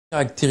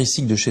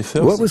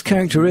What was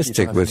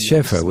characteristic with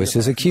Schaefer was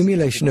his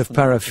accumulation of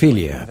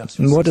paraphilia.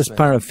 And what does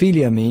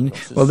paraphilia mean?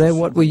 Well, they're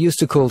what we used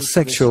to call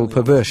sexual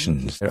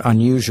perversions. They're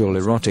unusual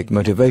erotic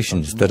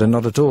motivations that are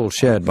not at all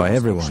shared by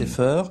everyone.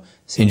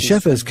 In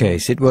Schaefer's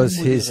case, it was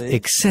his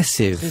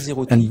excessive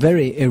and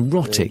very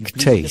erotic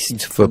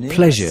taste for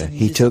pleasure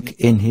he took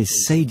in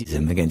his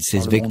sadism against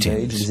his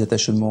victims.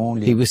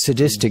 He was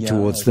sadistic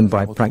towards them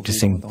by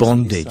practicing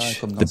bondage,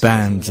 the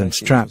bands and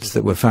straps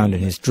that were found in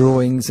his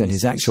drawings and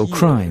his actual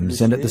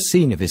crimes and at the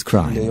scene of his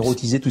crimes.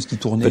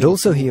 But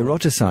also he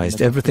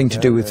eroticized everything to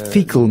do with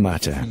fecal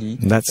matter,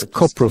 and that's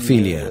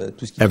coprophilia,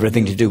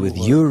 everything to do with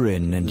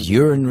urine and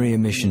urinary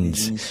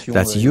emissions,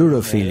 that's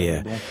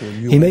urophilia.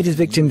 He made his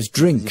victims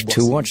drink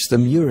to watch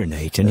them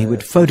urinate, and he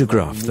would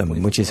photograph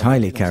them, which is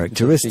highly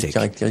characteristic.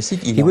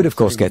 He would, of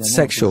course, get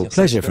sexual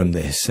pleasure from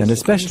this, and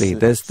especially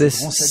there's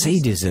this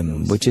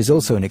sadism, which is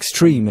also an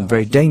extreme and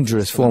very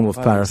dangerous form of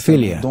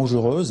paraphilia.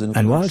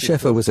 And while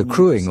Schaefer was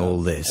accruing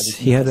all this,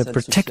 he had a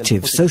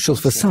protective social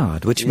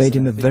facade, which made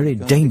him a very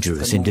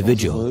dangerous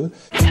individual.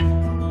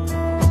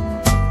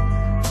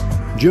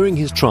 During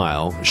his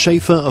trial,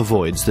 Schaefer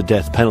avoids the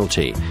death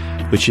penalty,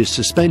 which is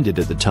suspended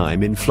at the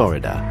time in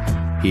Florida.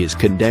 He is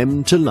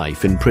condemned to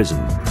life in prison.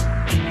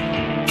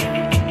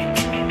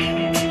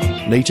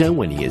 Later,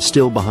 when he is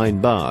still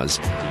behind bars,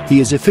 he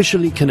is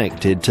officially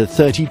connected to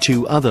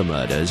 32 other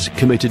murders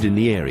committed in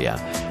the area,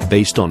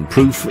 based on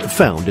proof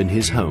found in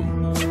his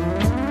home.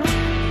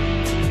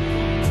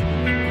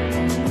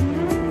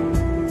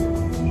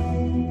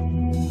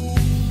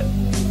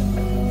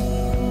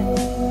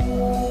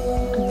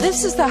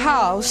 This is the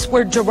house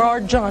where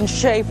Gerard John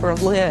Schaefer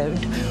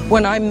lived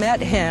when I met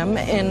him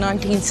in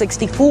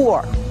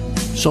 1964.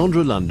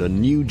 Sandra London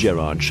knew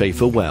Gerard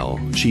Schaefer well.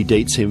 She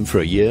dates him for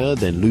a year,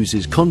 then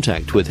loses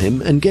contact with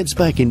him and gets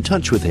back in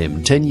touch with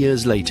him 10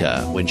 years later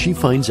when she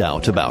finds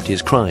out about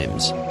his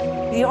crimes.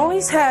 He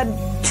always had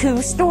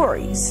two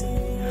stories.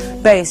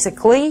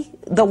 Basically,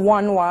 the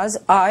one was,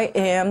 I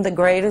am the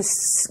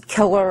greatest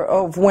killer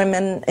of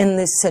women in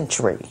this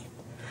century.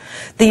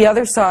 The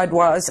other side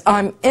was,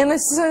 I'm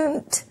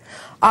innocent,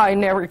 I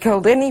never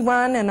killed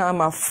anyone, and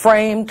I'm a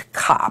framed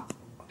cop.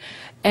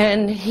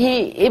 And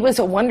it was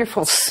a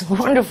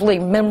wonderfully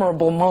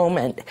memorable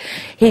moment.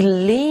 He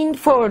leaned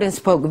forward and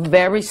spoke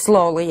very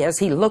slowly as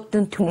he looked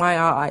into my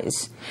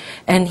eyes.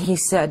 And he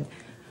said,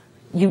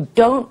 you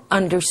don't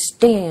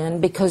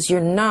understand because you're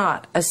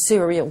not a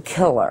serial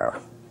killer.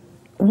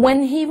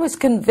 When he was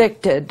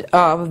convicted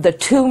of the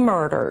two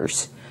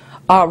murders,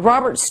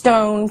 Robert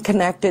Stone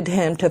connected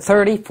him to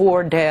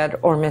 34 dead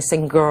or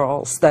missing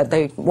girls that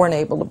they weren't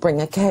able to bring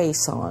a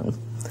case on.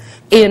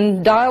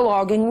 In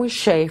dialoguing with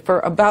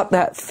Schaefer about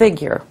that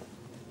figure,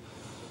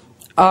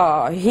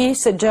 he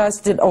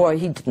suggested, or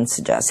he didn't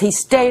suggest, he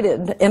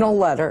stated in a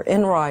letter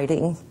in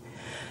writing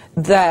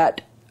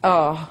that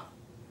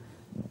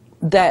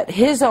that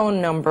his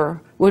own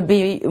number would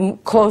be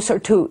closer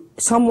to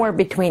somewhere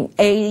between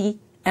 80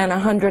 and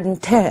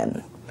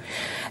 110.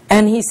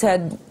 And he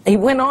said, he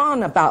went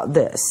on about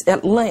this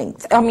at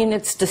length. I mean,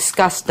 it's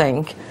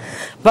disgusting,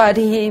 but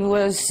he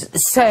was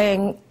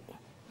saying,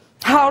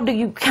 how do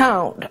you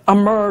count a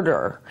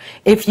murder?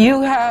 If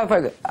you have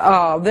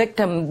a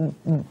victim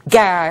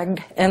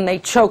gagged and they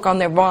choke on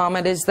their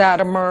vomit, is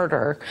that a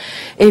murder?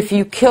 If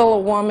you kill a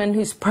woman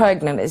who's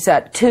pregnant, is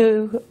that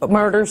 2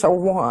 murders or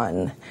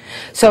 1?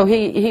 So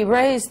he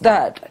raised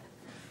that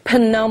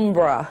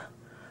penumbra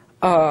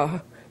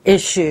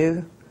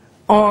issue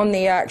on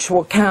the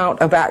actual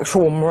count of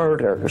actual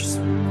murders.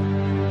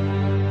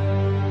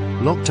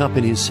 Locked up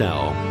in his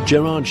cell,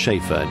 Gerard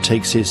Schaefer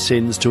takes his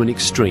sins to an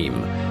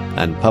extreme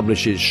and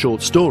publishes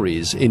short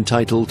stories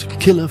entitled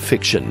Killer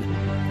Fiction,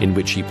 in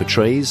which he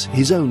portrays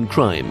his own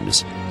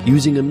crimes,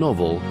 using a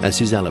novel as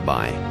his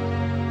alibi.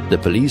 The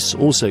police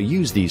also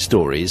use these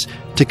stories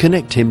to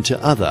connect him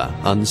to other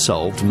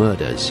unsolved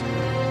murders.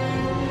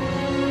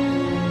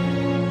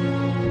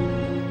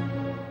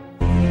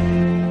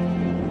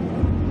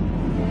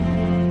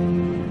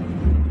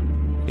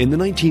 In the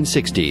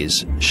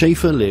 1960s,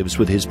 Schaefer lives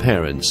with his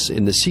parents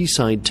in the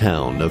seaside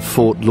town of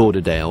Fort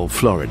Lauderdale,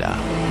 Florida.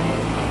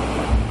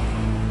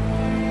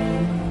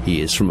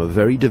 He is from a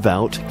very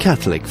devout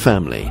Catholic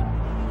family.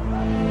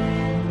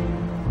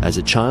 As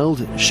a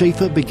child,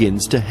 Schaefer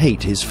begins to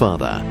hate his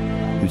father,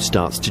 who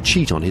starts to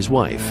cheat on his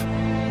wife,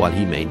 while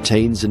he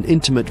maintains an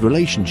intimate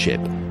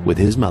relationship with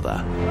his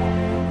mother.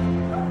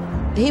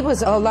 He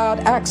was allowed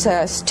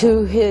access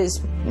to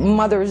his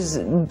mother's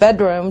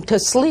bedroom to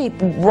sleep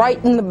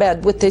right in the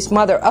bed with his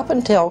mother up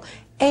until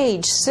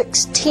age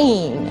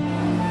 16.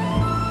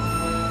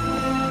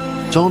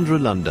 Sandra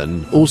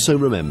London also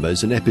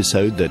remembers an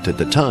episode that at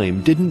the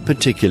time didn't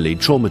particularly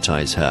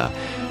traumatize her.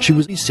 She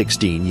was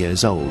 16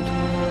 years old.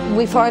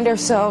 We find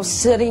ourselves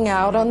sitting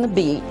out on the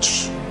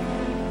beach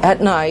at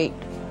night,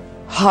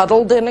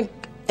 huddled in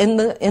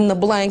the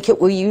blanket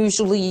we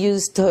usually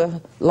use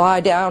to lie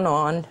down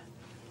on.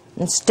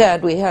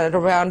 Instead, we had it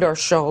around our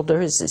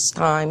shoulders this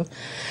time.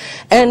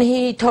 And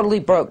he totally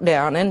broke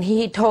down, and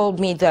he told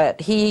me that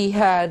he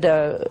had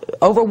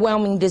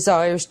overwhelming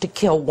desires to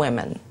kill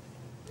women.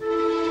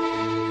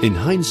 In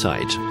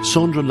hindsight,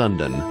 Sandra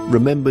London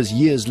remembers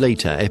years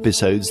later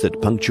episodes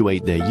that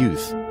punctuate their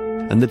youth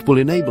and that will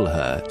enable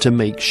her to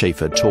make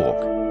Schaefer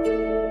talk.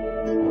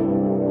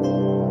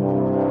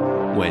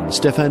 When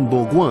Stéphane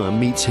Bourgoin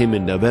meets him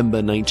in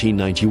November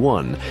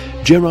 1991,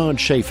 Gerard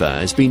Schaefer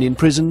has been in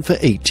prison for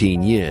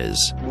 18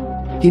 years.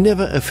 He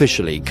never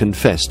officially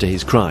confessed to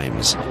his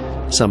crimes,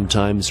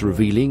 sometimes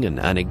revealing an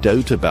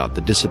anecdote about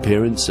the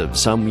disappearance of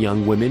some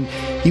young women.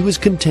 He was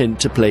content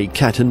to play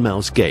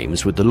cat-and-mouse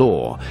games with the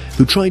law,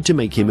 who tried to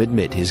make him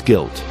admit his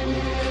guilt.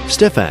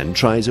 Stéphane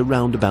tries a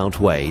roundabout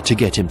way to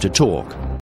get him to talk.